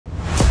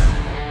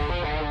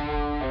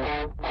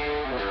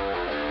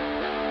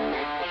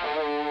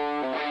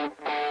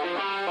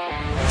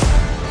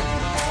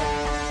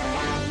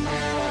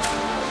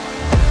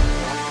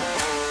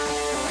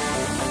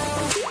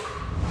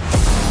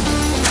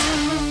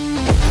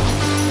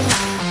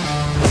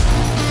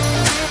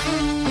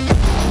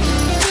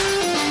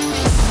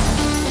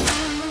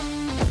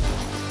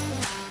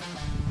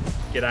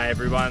G'day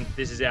everyone,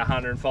 this is our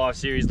 105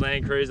 series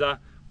Landcruiser.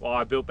 Well,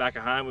 I built back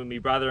at home with my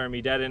brother and my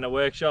dad in a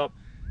workshop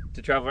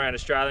to travel around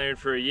Australia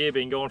for a year.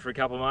 Been gone for a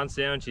couple of months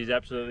now and she's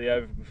absolutely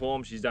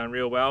overperformed. She's done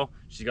real well.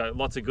 She's got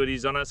lots of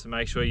goodies on it, so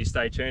make sure you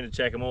stay tuned to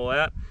check them all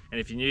out.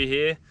 And if you're new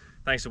here,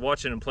 thanks for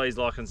watching and please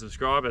like and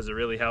subscribe as it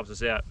really helps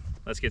us out.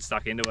 Let's get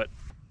stuck into it.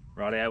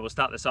 Righty, we'll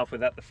start this off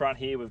with at the front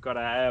here. We've got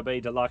our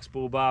ARB Deluxe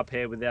bull bar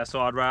paired with our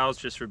side rails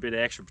just for a bit of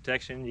extra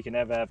protection. You can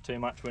never have too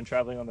much when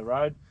traveling on the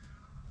road.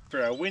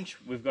 For our winch,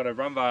 we've got a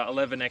Rumba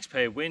 11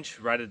 XP winch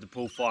rated to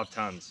pull 5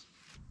 tons.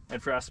 And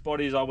for our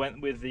spotties, I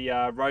went with the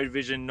Road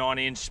Vision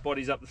 90-inch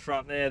spotties up the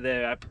front there.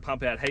 They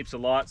pump out heaps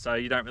of light, so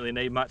you don't really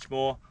need much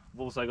more.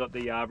 We've also got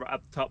the, up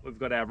the top, we've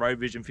got our Road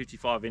Vision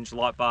 55-inch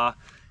light bar.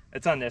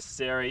 It's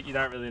unnecessary, you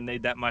don't really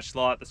need that much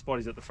light. The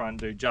spotties at the front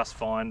do just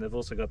fine. They've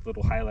also got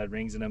little halo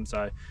rings in them,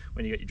 so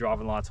when you got your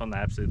driving lights on, they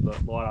absolutely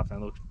light up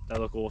and they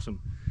look awesome.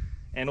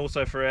 And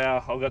also for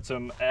our, I've got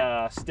some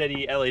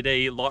steady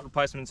LED light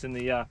replacements in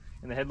the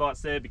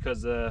headlights there,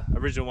 because the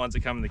original ones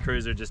that come in the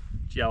Cruiser are just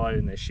yellow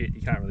and they're shit.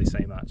 You can't really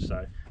see much, so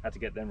I had to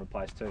get them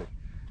replaced too.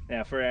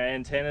 Now for our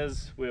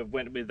antennas, we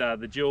went with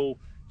the dual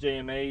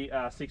GME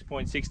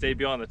 6.6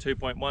 dBi and the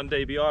 2.1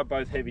 dBi,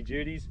 both heavy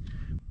duties.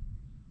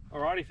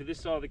 Alrighty, for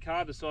this side of the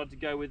car, decided to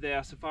go with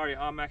our Safari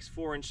R-Max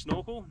 4-inch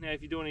snorkel. Now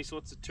if you do any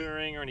sorts of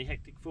touring or any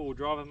hectic four-wheel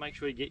drive, make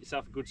sure you get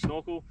yourself a good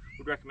snorkel.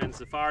 Would recommend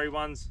Safari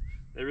ones.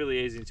 They're really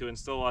easy to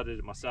install. I did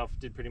it myself,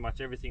 did pretty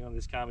much everything on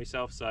this car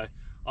myself, so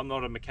I'm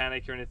not a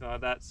mechanic or anything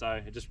like that,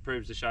 so it just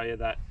proves to show you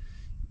that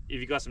if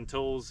you've got some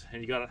tools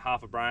and you've got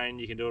half a brain,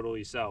 you can do it all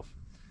yourself.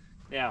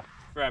 Now,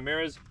 for our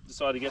mirrors,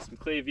 decided to get some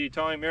clear view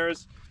towing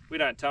mirrors. We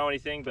don't tow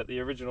anything, but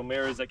the original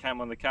mirrors that came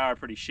on the car are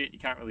pretty shit. You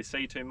can't really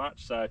see too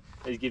much, so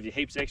these give you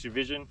heaps extra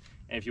vision,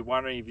 and if you're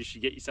wondering if you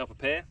should get yourself a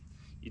pair,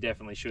 you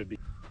definitely should be.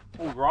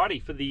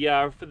 Alrighty, for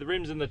the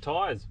rims and the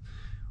tyres,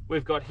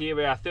 we've got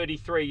here our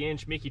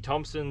 33-inch Mickey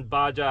Thompson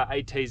Barger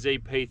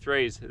ATZ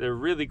P3s. They're a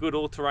really good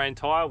all-terrain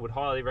tyre, would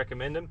highly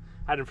recommend them.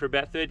 Had them for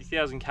about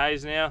 30,000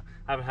 Ks now,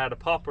 haven't had a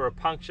pop or a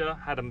puncture,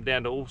 had them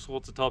down to all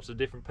sorts of types of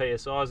different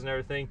PSIs and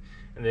everything,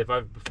 and they've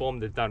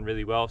overperformed, they've done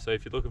really well. So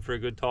if you're looking for a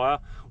good tyre,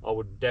 I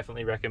would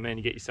definitely recommend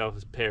you get yourself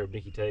a pair of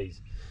Mickey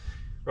T's.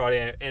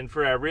 Right, and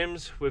for our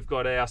rims, we've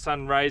got our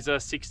Sunraiser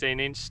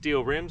 16-inch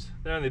steel rims.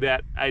 They're only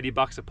about 80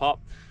 bucks a pop.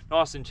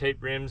 Nice and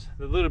cheap rims.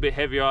 They're a little bit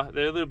heavier,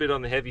 they're a little bit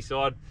on the heavy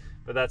side,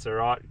 but that's all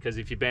right, because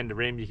if you bend a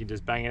rim, you can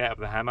just bang it out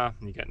with a hammer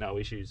and you got no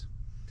issues.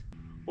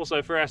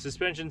 Also for our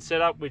suspension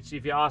setup, which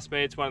if you ask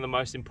me, it's one of the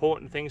most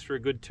important things for a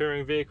good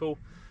touring vehicle.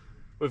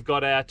 We've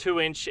got our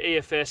 2-inch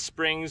EFS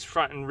springs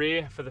front and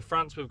rear. For the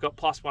fronts, we've got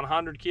plus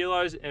 100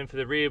 kilos, and for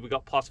the rear, we've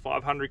got plus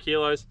 500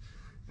 kilos.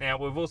 Now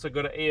we've also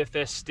got an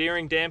EFS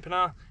steering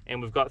dampener,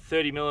 and we've got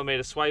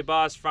 30mm sway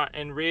bars front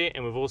and rear,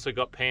 and we've also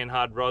got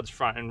panhard rods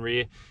front and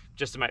rear,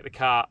 just to make the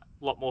car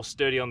a lot more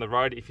sturdy on the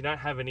road. If you don't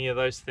have any of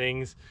those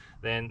things,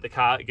 then the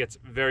car gets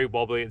very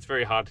wobbly, it's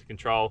very hard to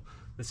control.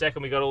 The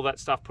second we got all that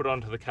stuff put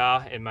onto the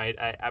car, it made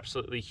an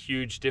absolutely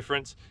huge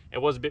difference.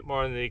 It was a bit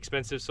more on the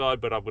expensive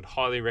side, but I would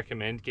highly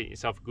recommend getting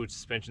yourself a good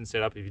suspension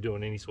setup if you're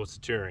doing any sorts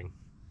of touring.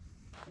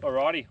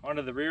 Alrighty,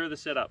 onto the rear of the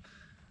setup.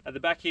 At the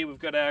back here, we've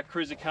got our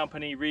Cruiser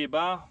Company rear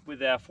bar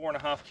with our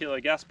 4.5 kilo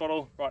gas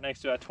bottle right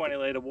next to our 20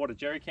 litre water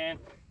jerry can.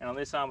 And on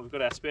this arm, we've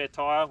got our spare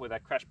tyre with our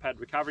crash pad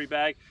recovery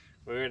bag.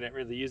 We don't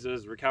really use it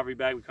as a recovery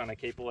bag. We kind of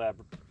keep all our,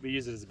 we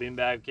use it as a bin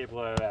bag, keep all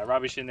our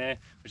rubbish in there,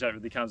 which that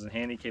really comes in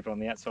handy, keep it on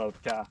the outside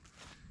of the car.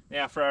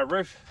 Now for our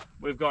roof,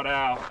 we've got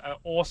our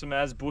awesome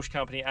as Bush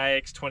Company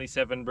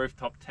AX27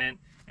 rooftop tent,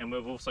 and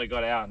we've also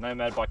got our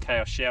Nomad by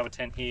Chaos shower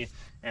tent here,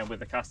 and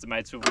with a custom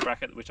made swivel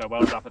bracket, which I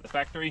welded up at the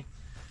factory.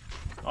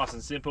 Nice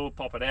and simple,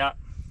 pop it out,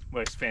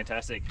 works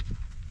fantastic.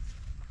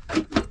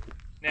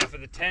 Now for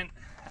the tent,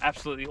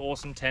 absolutely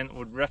awesome tent,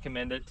 would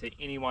recommend it to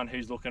anyone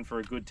who's looking for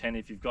a good tent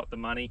if you've got the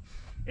money.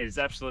 It is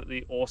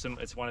absolutely awesome.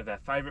 It's one of our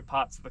favorite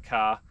parts of the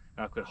car,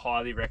 and I could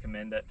highly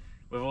recommend it.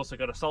 We've also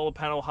got a solar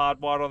panel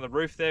hardwired on the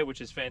roof there, which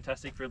is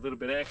fantastic for a little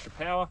bit of extra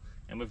power.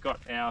 And we've got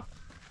our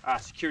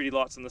security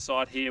lights on the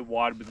side here,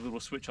 wired with a little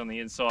switch on the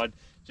inside,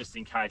 just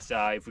in case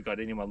if we've got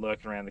anyone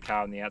lurking around the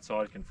car on the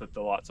outside, we can flip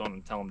the lights on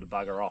and tell them to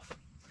bugger off.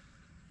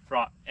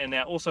 Right, and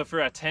now also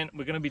for our tent,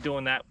 we're going to be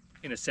doing that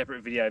in a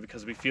separate video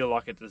because we feel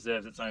like it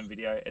deserves its own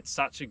video. It's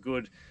such a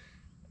good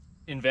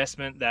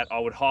investment that I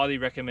would highly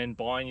recommend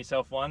buying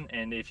yourself one.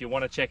 And if you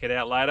want to check it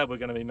out later, we're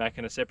going to be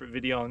making a separate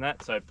video on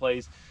that. So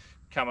please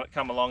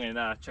come along and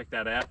check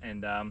that out,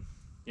 and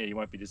yeah, you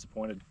won't be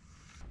disappointed.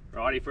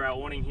 Righty, for our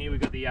awning here,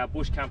 we've got the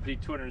Bush Company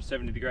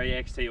 270-degree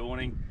XT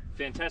awning.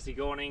 Fantastic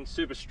awning,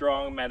 super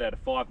strong, made out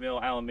of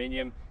 5mm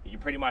aluminium. You can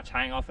pretty much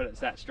hang off it,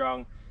 it's that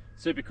strong.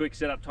 Super quick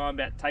setup time,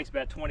 takes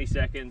about 20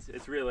 seconds.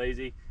 It's real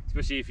easy,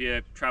 especially if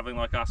you're traveling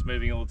like us,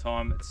 moving all the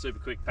time. It's super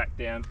quick pack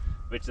down,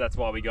 which that's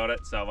why we got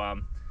it. So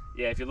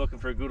yeah, if you're looking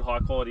for a good high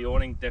quality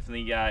awning,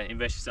 definitely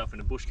invest yourself in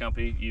a Bush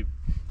Company. You'll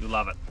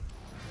love it.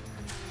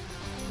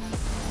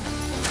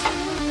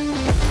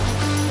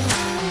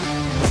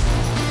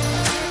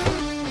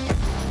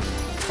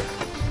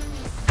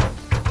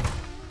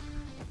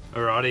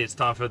 Alright, Alrighty, it's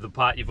time for the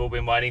part you've all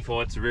been waiting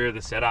for. It's the rear of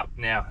the setup.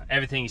 Now,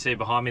 everything you see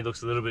behind me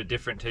looks a little bit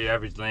different to your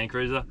average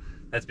Landcruiser.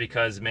 That's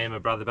because me and my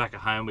brother back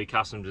at home, we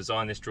custom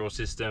designed this draw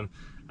system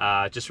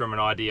just from an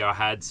idea I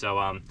had.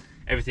 So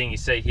everything you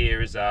see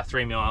here is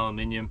 3mm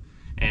aluminium.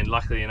 And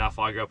luckily enough,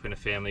 I grew up in a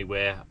family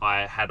where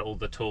I had all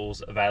the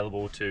tools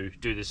available to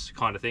do this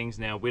kind of things.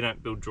 Now, we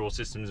don't build draw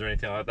systems or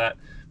anything like that,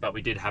 but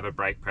we did have a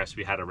brake press,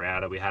 we had a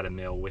router, we had a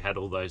mill, we had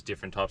all those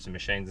different types of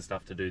machines and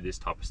stuff to do this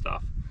type of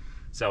stuff.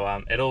 So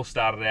it all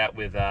started out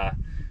with a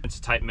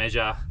tape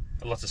measure,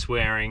 lots of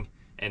swearing,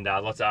 and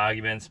lots of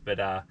arguments,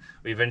 but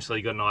we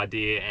eventually got an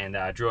idea and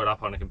drew it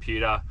up on a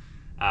computer,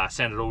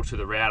 sent it all to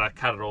the router,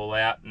 cut it all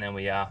out, and then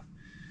we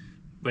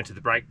went to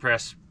the brake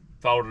press,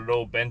 folded it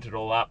all, bent it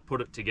all up,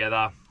 put it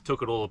together,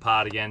 took it all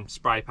apart again,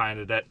 spray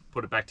painted it,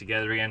 put it back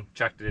together again,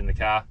 chucked it in the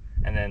car,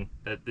 and then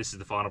this is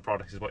the final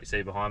product, is what you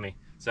see behind me.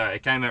 So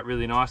it came out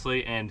really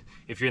nicely, and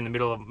if you're in the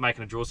middle of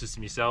making a draw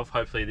system yourself,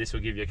 hopefully this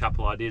will give you a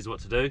couple of ideas what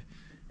to do.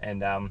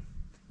 And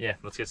yeah,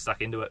 let's get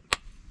stuck into it.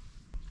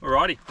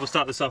 Alrighty, we'll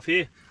start this off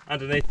here.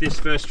 Underneath this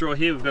first drawer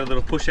here, we've got a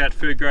little push-out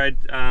food grade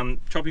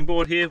chopping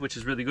board here, which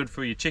is really good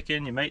for your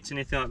chicken, your meats,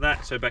 anything like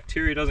that, so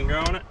bacteria doesn't grow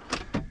on it.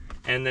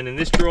 And then in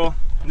this drawer,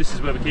 this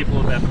is where we keep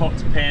all of our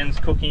pots, pans,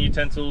 cooking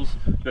utensils.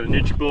 We've got a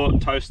NutriBullet,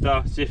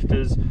 toaster,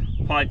 sifters,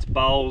 plates,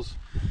 bowls,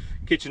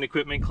 kitchen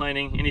equipment,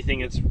 cleaning,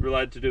 anything that's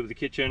related to do with the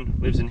kitchen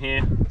lives in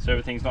here, so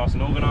everything's nice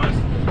and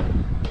organised.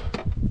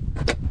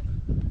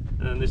 And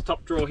then this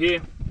top drawer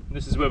here,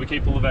 this is where we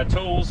keep all of our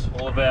tools,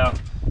 all of our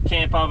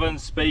camp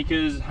ovens,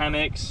 speakers,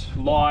 hammocks,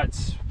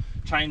 lights,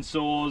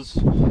 chainsaws,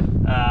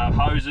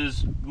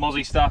 hoses,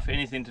 mozzie stuff,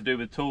 anything to do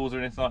with tools or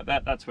anything like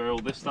that. That's where all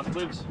this stuff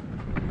lives.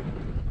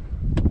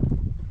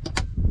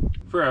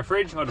 For our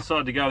fridge, I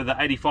decided to go with the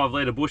 85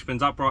 litre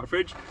Bushman's upright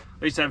fridge.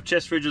 I used to have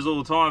chest fridges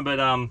all the time, but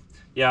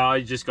yeah,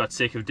 I just got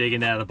sick of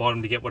digging out of the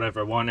bottom to get whatever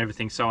I want.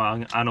 Everything's so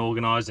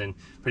unorganised, and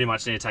pretty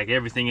much need to take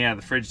everything out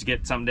of the fridge to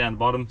get something down the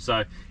bottom.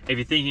 So if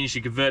you're thinking you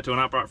should convert to an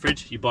upright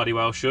fridge, you bloody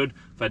well should.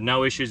 I've had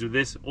no issues with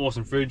this,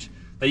 awesome fridge.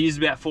 They use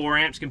about 4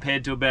 amps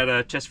compared to about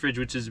a chest fridge,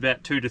 which is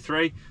about 2 to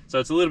 3. So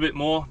it's a little bit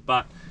more,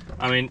 but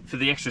I mean, for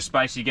the extra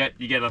space you get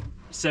a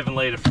 7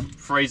 litre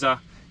freezer.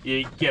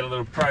 You get a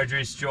little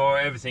produce drawer,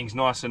 everything's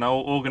nice and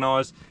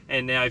organised.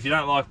 And now if you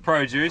don't like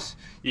produce,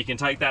 you can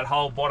take that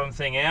whole bottom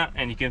thing out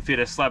and you can fit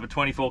a slab of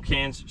 24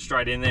 cans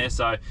straight in there.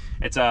 So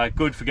it's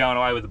good for going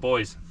away with the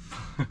boys.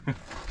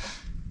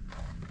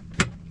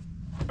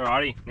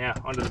 Alrighty,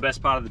 now onto the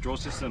best part of the drawer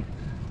system.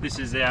 This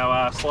is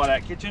our slide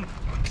out kitchen.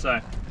 So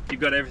you've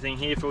got everything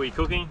here for your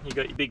cooking. You've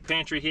got your big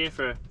pantry here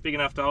for big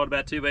enough to hold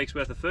about 2 weeks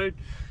worth of food.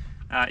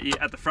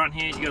 At the front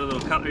here, you got a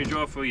little cutlery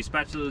drawer for your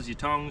spatulas, your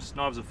tongs,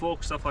 knives and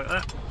forks, stuff like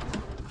that.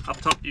 Up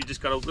top, you've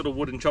just got a little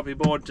wooden chopping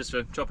board just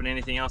for chopping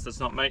anything else that's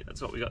not meat.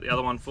 That's what we got the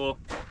other one for.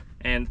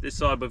 And this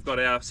side, we've got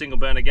our single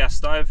burner gas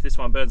stove. This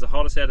one burns the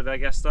hottest out of our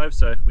gas stove,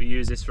 so we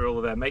use this for all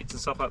of our meats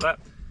and stuff like that.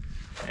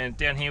 And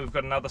down here, we've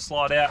got another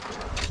slide out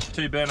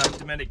 2 burner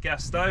Dometic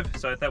gas stove,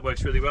 so that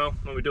works really well.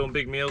 When we're doing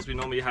big meals, we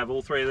normally have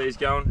all 3 of these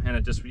going, and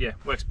it just, yeah,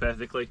 works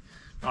perfectly,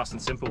 nice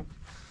and simple.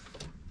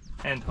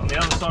 And on the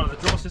other side of the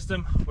drawer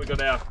system, we've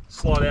got our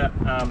slide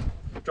out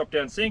drop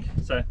down sink,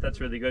 so that's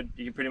really good.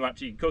 You can pretty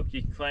much, you can cook,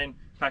 you can clean,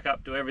 pack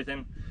up, do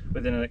everything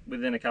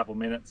within a couple of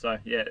minutes. So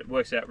yeah, it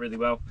works out really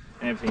well,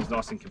 and everything's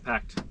nice and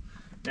compact.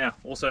 Now,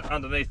 also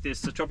underneath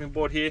this chopping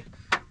board here,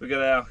 we've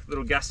got our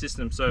little gas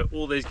system. So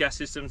all these gas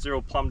systems, they're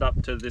all plumbed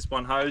up to this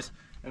one hose,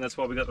 and that's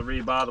why we got the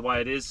rear bar the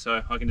way it is.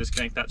 So I can just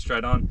connect that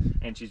straight on,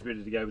 and she's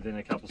ready to go within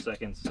a couple of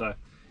seconds. So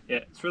yeah,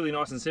 it's really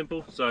nice and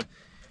simple. So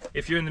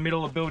if you're in the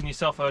middle of building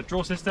yourself a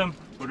drawer system,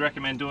 would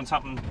recommend doing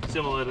something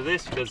similar to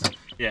this, because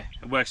yeah,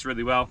 it works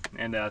really well,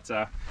 and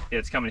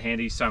it's come in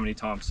handy so many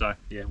times. So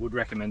yeah, would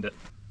recommend it.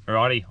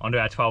 Alrighty, onto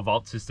our 12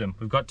 volt system.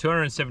 We've got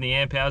 270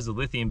 amp hours of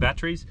lithium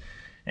batteries,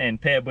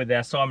 and paired with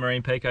our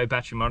Marine Pico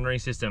battery monitoring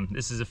system.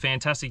 This is a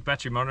fantastic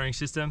battery monitoring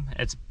system.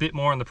 It's a bit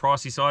more on the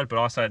pricey side, but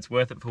I say it's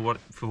worth it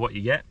for what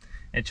you get.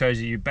 It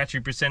shows you your battery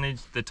percentage,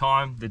 the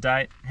time, the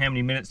date, how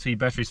many minutes till your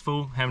battery's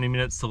full, how many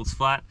minutes till it's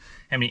flat,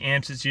 how many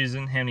amps it's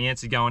using, how many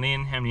amps are going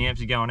in, how many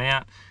amps are going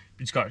out.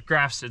 It's got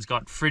graphs, it's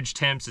got fridge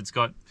temps, it's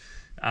got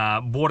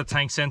water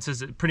tank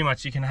sensors. Pretty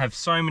much you can have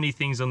so many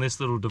things on this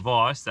little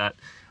device that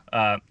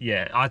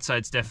yeah, I'd say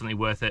it's definitely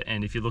worth it.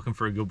 And if you're looking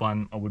for a good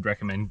one, I would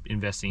recommend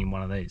investing in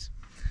one of these.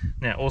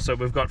 Now also,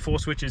 we've got 4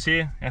 switches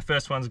here. Our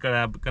first one's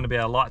going to be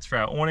our lights for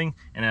our awning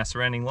and our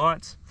surrounding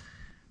lights.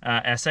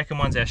 Our second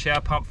one's our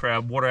shower pump for our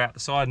water out the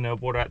side and our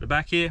water out the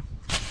back here.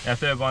 Our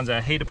third one's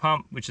our heater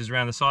pump, which is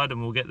around the side,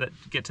 and we'll get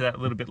to that a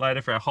little bit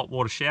later for our hot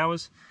water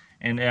showers.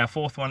 And our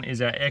fourth one is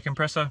our air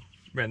compressor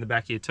around the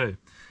back here too.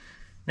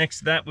 Next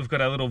to that, we've got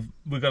a little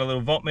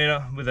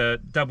voltmeter with a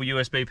double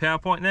USB power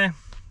point there.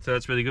 So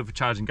that's really good for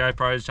charging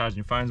GoPros,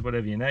 charging phones,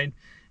 whatever you need.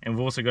 And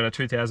we've also got a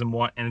 2000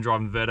 watt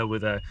Enerdrive inverter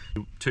with a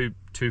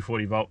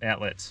 240 volt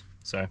outlets.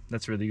 So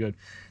that's really good.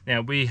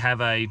 Now we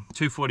have a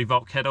 240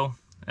 volt kettle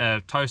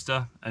a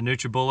toaster, a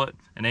NutriBullet,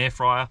 an air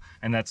fryer,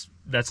 and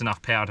that's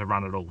enough power to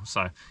run it all.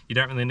 So you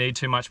don't really need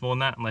too much more than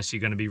that unless you're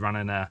going to be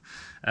running a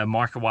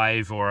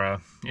microwave or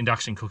a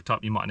induction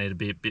cooktop. You might need a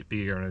bit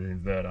bigger of an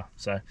inverter.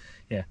 So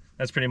yeah,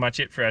 that's pretty much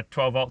it for our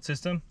 12 volt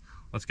system.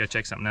 Let's go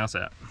check something else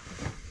out.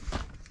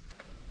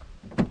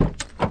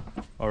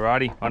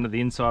 Alrighty, onto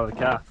the inside of the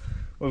car.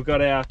 We've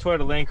got our Toyota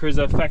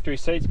Landcruiser factory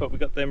seats, but we've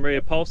got them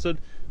reupholstered.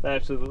 They're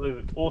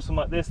absolutely awesome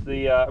like this.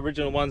 The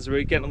original ones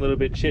were getting a little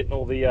bit shit and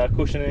all the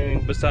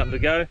cushioning was starting to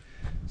go.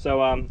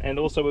 So, and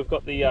also we've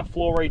got the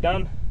floor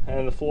redone,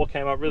 and the floor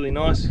came up really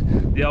nice.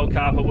 The old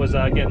carpet was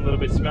getting a little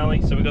bit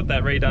smelly, so we got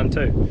that redone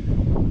too.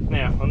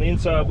 Now, on the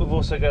inside, we've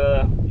also got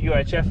a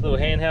UHF little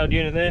handheld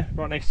unit there,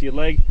 right next to your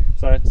leg.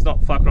 So it's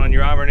not fucking on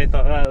your arm or anything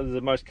like that. This is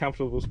the most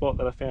comfortable spot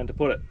that I found to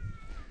put it.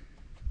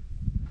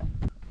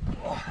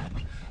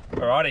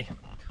 Alrighty.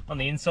 On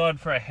the inside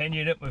for our head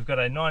unit, we've got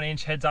a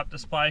 9-inch heads-up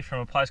display from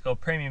a place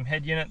called Premium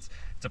Head Units.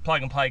 It's a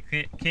plug-and-play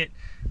kit.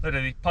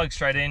 Literally plug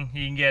straight in.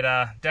 You can get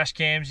dash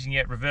cams, you can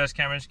get reverse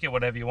cameras, get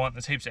whatever you want.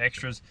 There's heaps of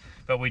extras,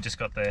 but we just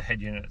got the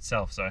head unit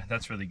itself, so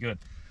that's really good.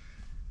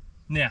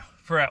 Now,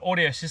 for our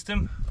audio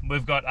system,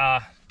 we've got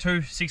two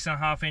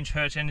 6.5-inch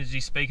Hertz Energy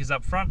speakers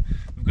up front.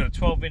 We've got a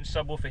 12-inch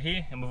subwoofer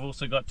here, and we've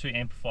also got 2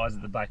 amplifiers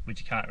at the back, which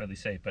you can't really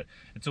see, but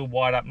it's all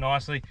wired up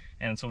nicely,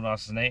 and it's all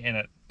nice and neat, and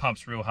it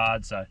pumps real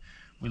hard, so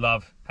we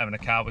love having a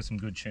car with some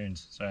good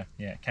tunes. So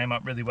yeah, it came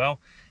up really well,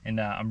 and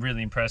I'm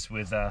really impressed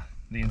with the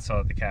inside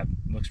of the cab.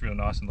 It looks real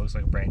nice and looks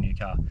like a brand new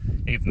car,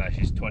 even though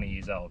she's 20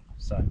 years old.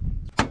 So,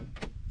 all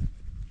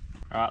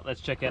right,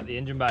 let's check out the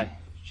engine bay.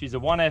 She's a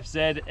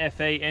 1FZ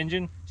FE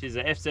engine. She's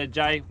a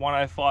FZJ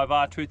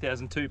 105R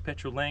 2002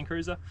 petrol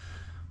Landcruiser.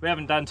 We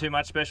haven't done too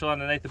much special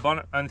underneath the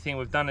bonnet. Only thing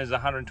we've done is a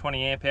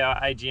 120 amp hour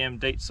AGM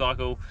deep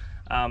cycle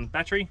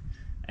battery.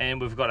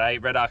 And we've got a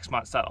Red Arc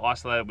Smart Start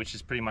isolator, which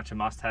is pretty much a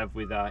must-have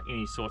with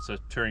any sorts of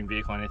touring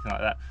vehicle or anything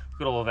like that. We've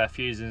got all of our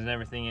fuses and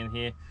everything in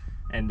here,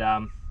 and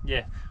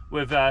yeah,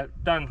 we've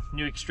done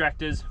new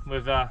extractors,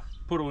 we've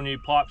put all new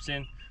pipes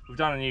in, we've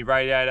done a new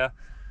radiator,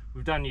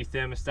 we've done new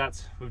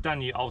thermostats, we've done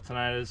new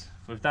alternators,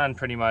 we've done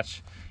pretty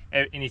much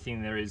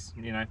anything there is,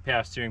 you know,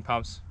 power steering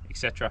pumps,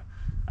 etc.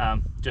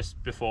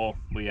 Just before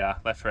we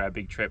left for our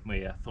big trip,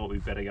 we thought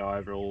we'd better go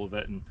over all of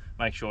it and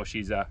make sure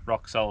she's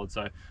rock solid,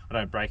 so I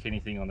don't break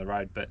anything on the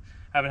road. But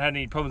haven't had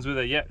any problems with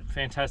her yet.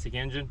 Fantastic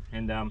engine,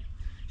 and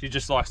she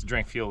just likes to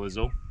drink fuel is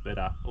all. But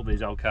all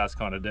these old cars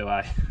kind of do,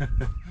 eh?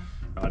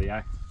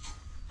 Rightio.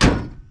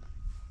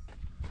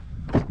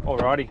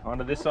 Alrighty,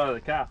 onto this side of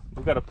the car.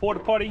 We've got a porta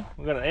potty,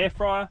 we've got an air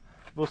fryer,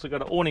 we've also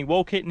got an awning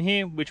wall kit in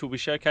here, which we'll be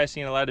showcasing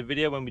in a later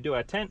video when we do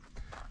our tent.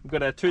 We've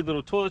got our 2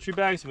 little toiletry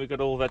bags, and we've got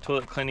all of our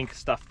toilet cleaning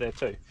stuff there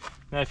too.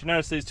 Now, if you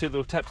notice these 2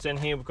 little taps down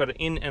here, we've got an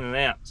in and an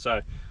out.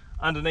 So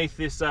underneath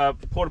this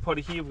porta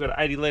potty here, we've got an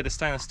 80 litre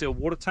stainless steel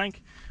water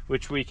tank,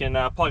 which we can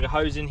plug a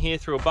hose in here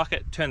through a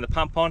bucket, turn the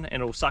pump on,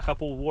 and it'll suck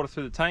up all the water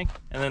through the tank,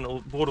 and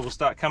then water will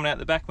start coming out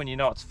the back when you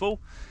know it's full.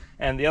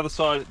 And the other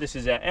side, this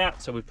is our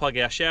out, so we plug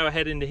our shower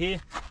head into here,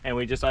 and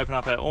we just open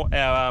up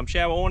our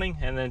shower awning,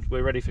 and then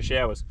we're ready for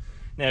showers.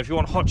 Now, if you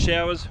want hot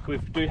showers, we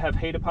do have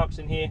heater pumps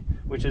in here,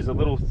 which is a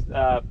little,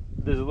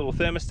 there's a little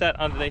thermostat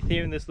underneath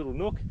here in this little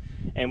nook,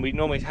 and we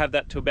normally have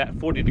that to about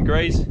 40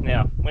 degrees.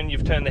 Now, when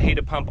you've turned the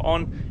heater pump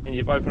on and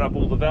you've opened up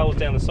all the valves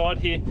down the side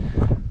here,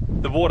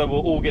 the water will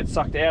all get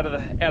sucked out of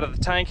the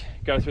tank,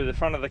 go through the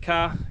front of the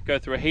car, go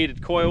through a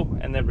heated coil,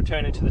 and then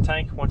return into the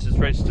tank. Once it's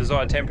reached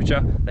desired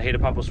temperature, the heater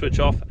pump will switch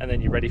off, and then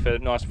you're ready for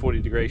nice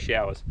 40-degree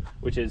showers,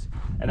 which is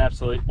an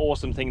absolutely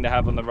awesome thing to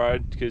have on the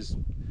road, because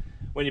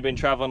when you've been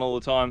traveling all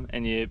the time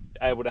and you're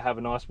able to have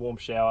a nice warm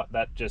shower,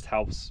 that just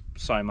helps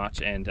so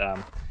much. And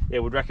yeah,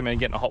 would recommend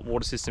getting a hot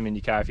water system in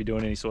your car if you're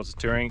doing any sorts of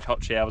touring.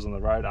 Hot showers on the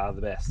road are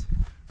the best.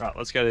 Right,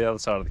 let's go to the other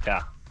side of the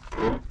car.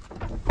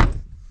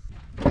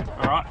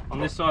 All right, on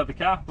this side of the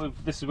car,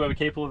 this is where we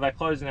keep all of our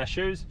clothes and our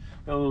shoes.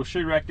 We've got a little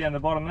shoe rack down the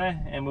bottom there,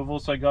 and we've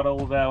also got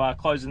all of our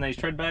clothes in these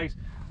tread bags.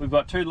 We've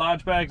got 2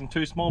 large bags and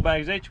 2 small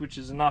bags each, which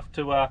is enough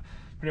to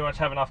pretty much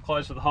have enough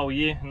clothes for the whole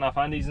year, enough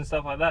undies and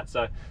stuff like that.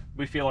 So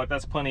we feel like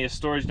that's plenty of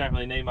storage, don't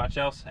really need much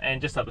else. And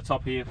just up the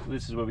top here,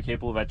 this is where we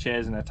keep all of our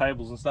chairs and our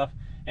tables and stuff.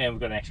 And we've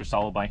got an extra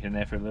solar blanket in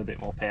there for a little bit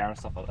more power and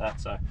stuff like that.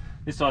 So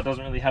this side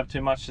doesn't really have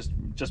too much,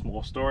 just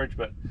more storage.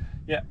 But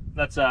yeah,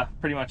 that's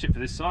pretty much it for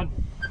this side.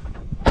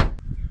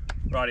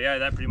 Rightio,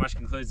 that pretty much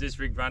concludes this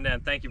rig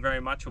rundown. Thank you very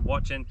much for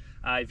watching.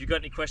 If you've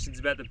got any questions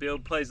about the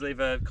build, please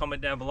leave a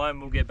comment down below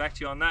and we'll get back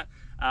to you on that.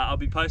 I'll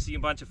be posting a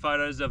bunch of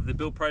photos of the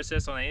build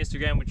process on our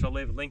Instagram, which I'll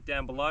leave a link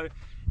down below.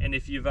 And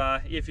if you've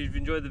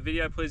enjoyed the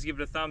video, please give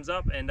it a thumbs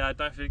up, and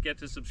don't forget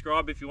to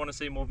subscribe if you want to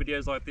see more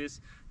videos like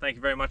this. Thank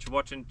you very much for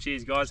watching.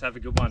 Cheers guys, have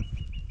a good one.